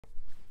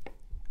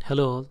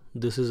Hello all,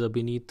 this is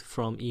Abhineet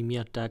from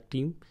EMEA TAC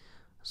team.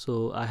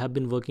 So I have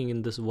been working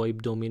in this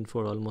VoIP domain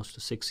for almost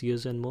 6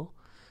 years and more.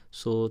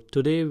 So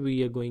today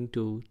we are going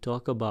to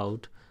talk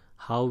about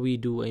how we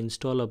do an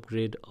install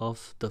upgrade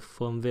of the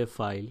firmware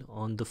file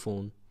on the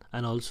phone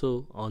and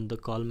also on the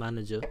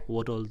CallManager,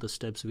 what all the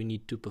steps we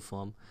need to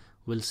perform.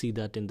 We'll see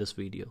that in this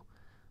video.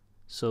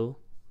 So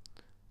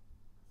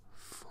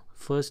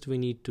first we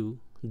need to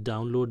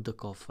download the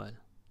COF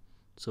file.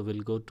 So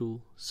we'll go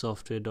to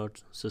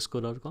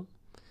software.cisco.com.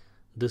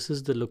 This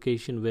is the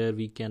location where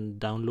we can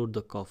download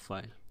the COF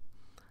file.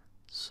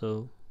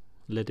 So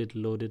let it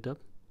load it up.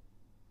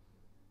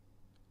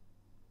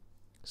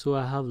 So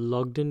I have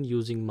logged in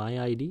using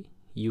my ID.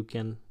 You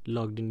can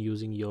log in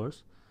using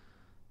yours.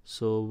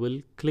 So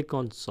we'll click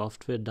on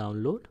software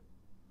download.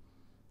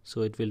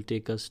 So it will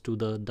take us to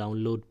the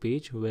download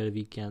page where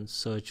we can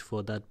search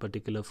for that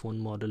particular phone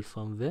model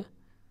firmware.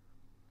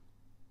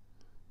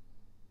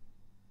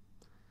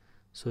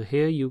 So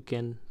here you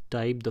can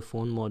type the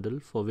phone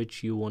model for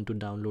which you want to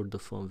download the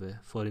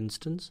firmware. For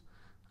instance,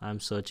 I'm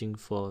searching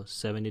for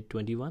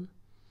 7821.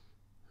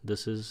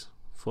 This is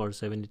for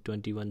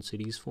 7821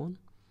 series phone.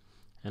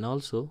 And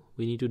also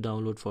we need to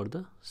download for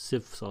the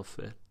SIF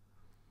software.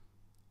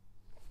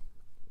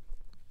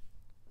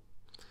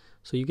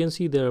 So you can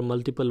see there are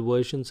multiple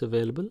versions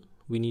available.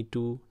 We need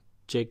to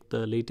check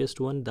the latest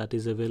one that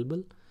is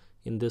available.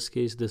 In this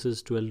case, this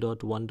is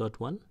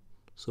 12.1.1.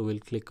 So we'll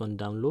click on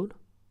download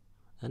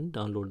and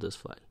download this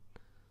file.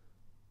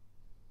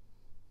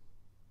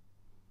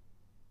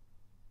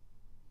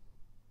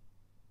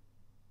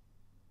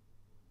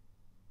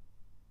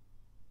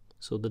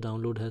 So the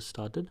download has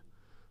started.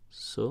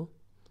 So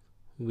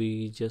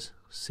we just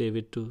save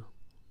it to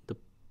the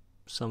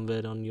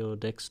somewhere on your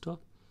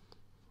desktop.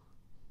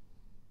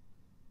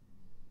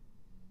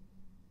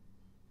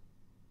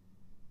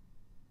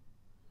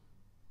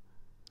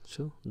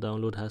 So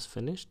download has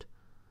finished.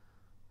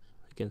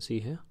 You can see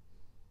here.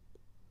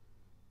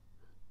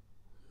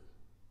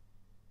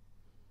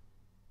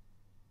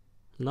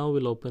 Now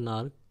we'll open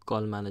our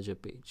CallManager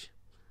page.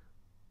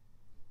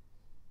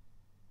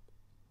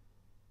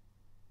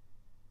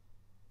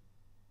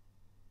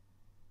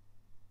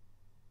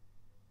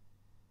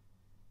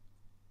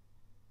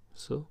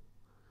 So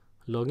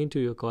log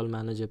into your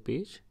CallManager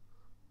page.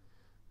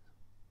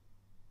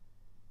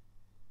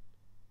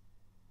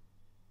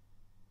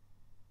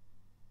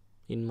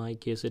 In my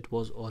case, it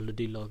was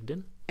already logged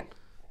in.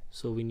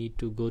 So we need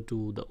to go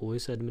to the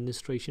OS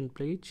administration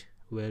page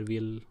where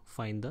we'll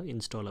find the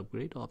install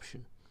upgrade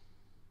option.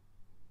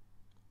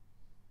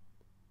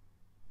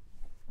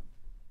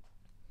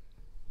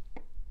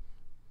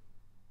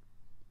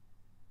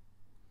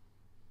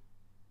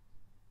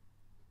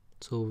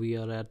 So we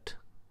are at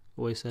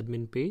OS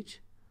admin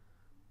page.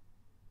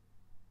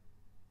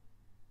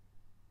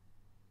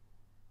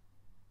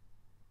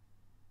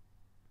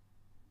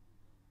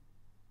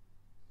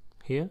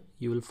 Here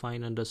you will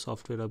find under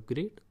software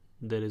upgrade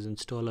there is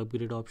install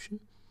upgrade option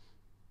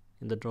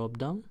in the drop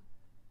down.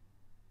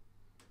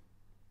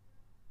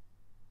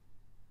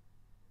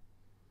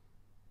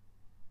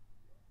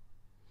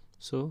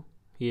 So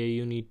here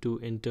you need to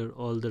enter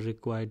all the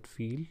required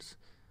fields.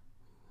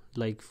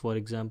 Like for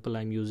example,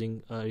 I'm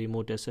using a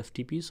remote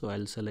SFTP, so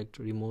I'll select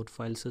remote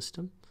file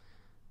system.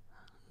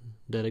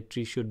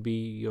 Directory should be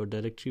your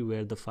directory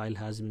where the file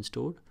has been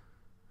stored,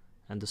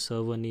 and the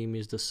server name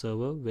is the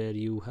server where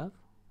you have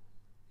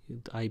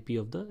the IP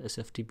of the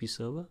SFTP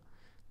server,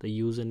 the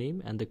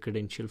username and the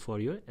credential for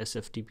your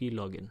SFTP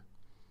login.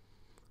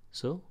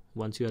 So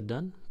once you are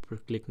done,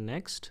 click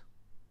next.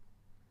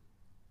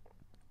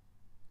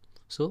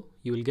 So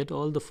you will get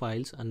all the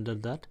files under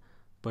that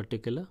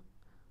particular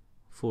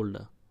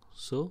folder.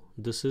 So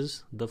this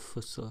is the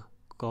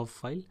COF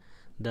file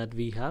that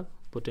we have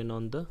put in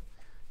on the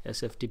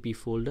SFTP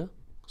folder.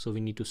 So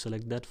we need to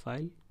select that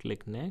file,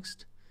 click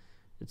next.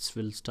 It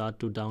will start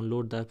to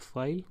download that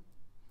file.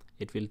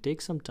 It will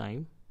take some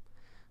time.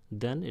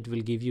 Then it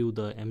will give you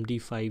the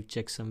MD5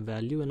 checksum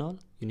value and all.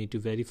 You need to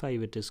verify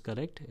if it is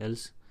correct,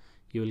 else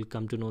you will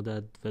come to know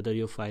that whether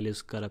your file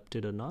is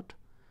corrupted or not.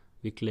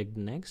 We click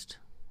next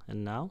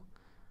and now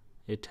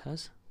it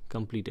has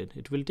completed.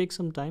 It will take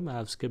some time. I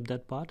have skipped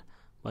that part,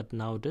 but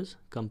now it is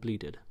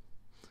completed.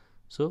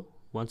 So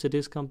once it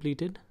is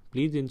completed,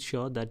 please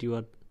ensure that you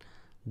are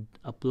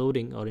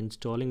uploading or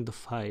installing the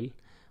file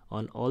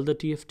on all the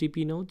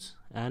TFTP nodes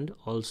and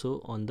also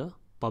on the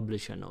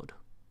publisher node.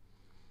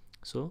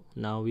 So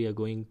now we are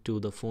going to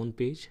the phone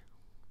page.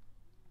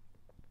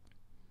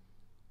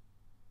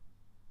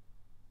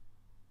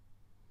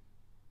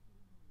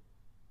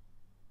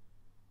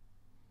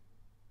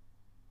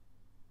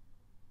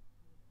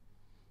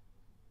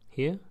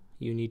 Here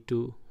you need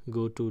to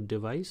go to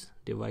device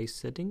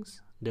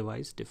settings,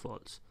 device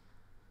defaults.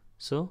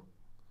 So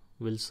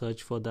we'll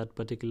search for that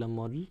particular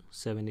model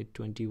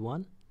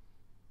 7821.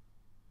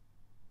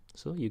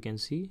 So you can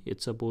see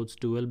it supports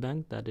dual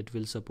bank, that it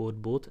will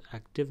support both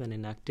active and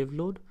inactive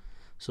load.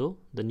 So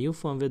the new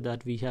firmware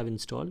that we have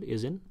installed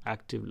is in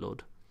active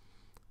load.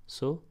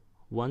 So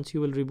once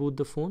you will reboot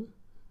the phone,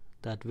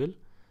 that will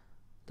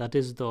That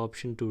is the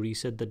option to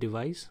reset the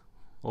device,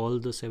 all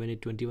the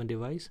 7821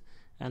 device,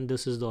 and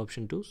this is the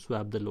option to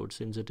swap the load.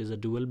 Since it is a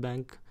dual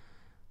bank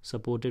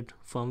supported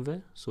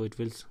firmware, so it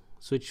will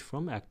switch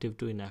from active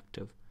to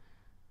inactive.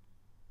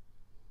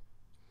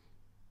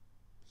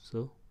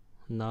 So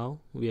now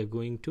we are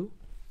going to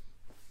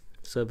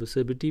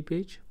serviceability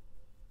page.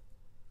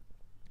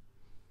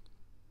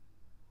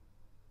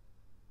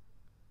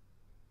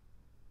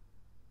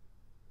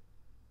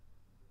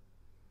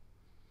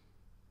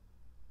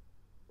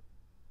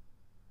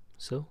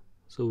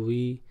 So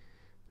we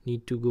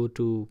need to go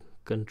to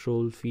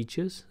control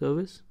features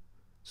service.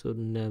 So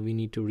now we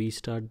need to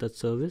restart that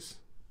service.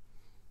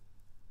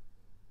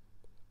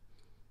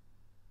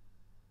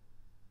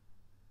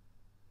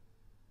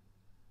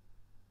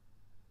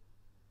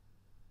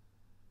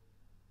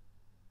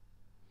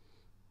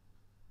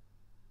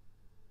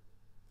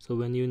 So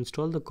when you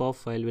install the COF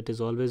file, it is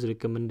always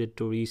recommended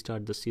to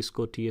restart the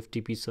Cisco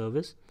TFTP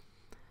service.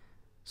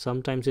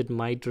 Sometimes it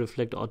might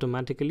reflect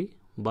automatically,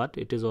 but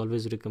it is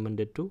always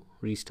recommended to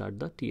restart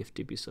the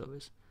TFTP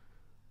service.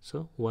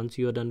 So once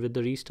you are done with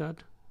the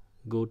restart,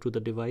 go to the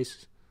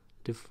device,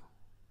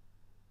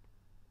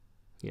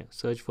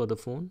 search for the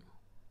phone.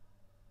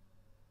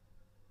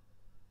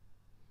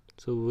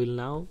 So we'll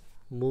now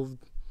move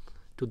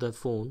to the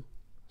phone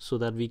so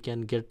that we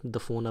can get the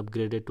phone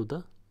upgraded to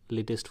the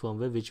latest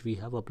firmware which we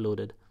have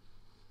uploaded.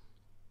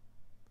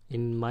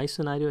 In my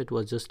scenario, it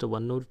was just a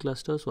one node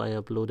cluster, so I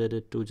uploaded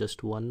it to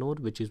just one node,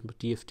 which is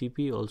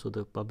TFTP, also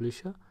the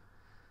publisher.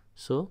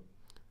 So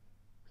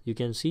you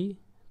can see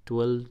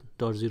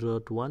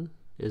 12.0.1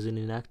 is in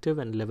inactive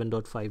and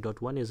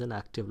 11.5.1 is an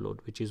active load,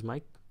 which is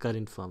my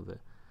current firmware.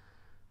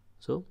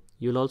 So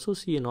you'll also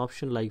see an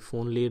option like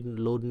phone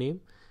load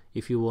name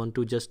if you want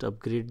to just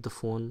upgrade the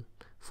phone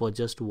for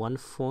just one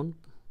phone.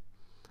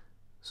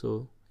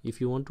 So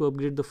if you want to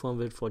upgrade the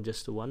firmware for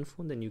just one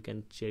phone, then you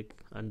can check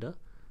under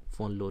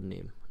phone load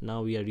name.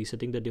 Now we are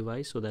resetting the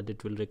device so that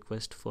it will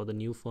request for the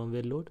new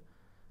firmware load.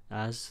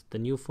 As the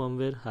new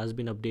firmware has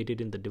been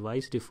updated in the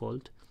device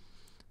default,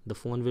 the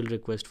phone will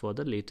request for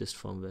the latest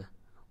firmware.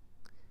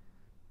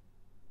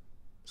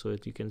 So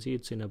you can see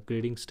it's in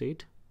upgrading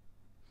state.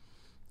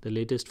 The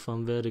latest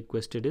firmware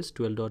requested is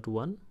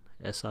 12.1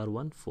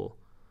 SR14.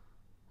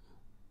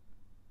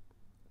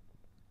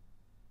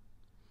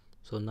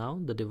 So now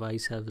the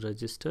device has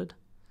registered,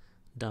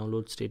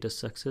 download status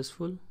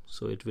successful,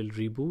 so it will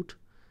reboot.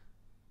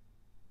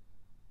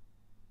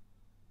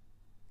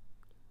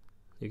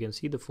 You can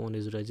see the phone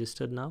is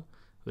registered now.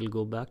 We'll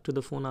go back to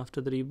the phone after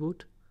the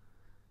reboot.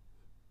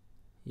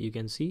 You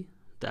can see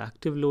the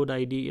active load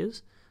ID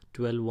is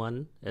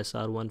 12.1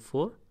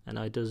 SR14 and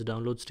its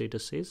download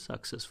status says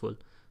successful.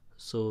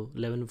 So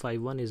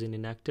 11.5.1 is in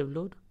inactive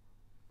load.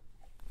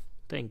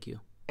 Thank you.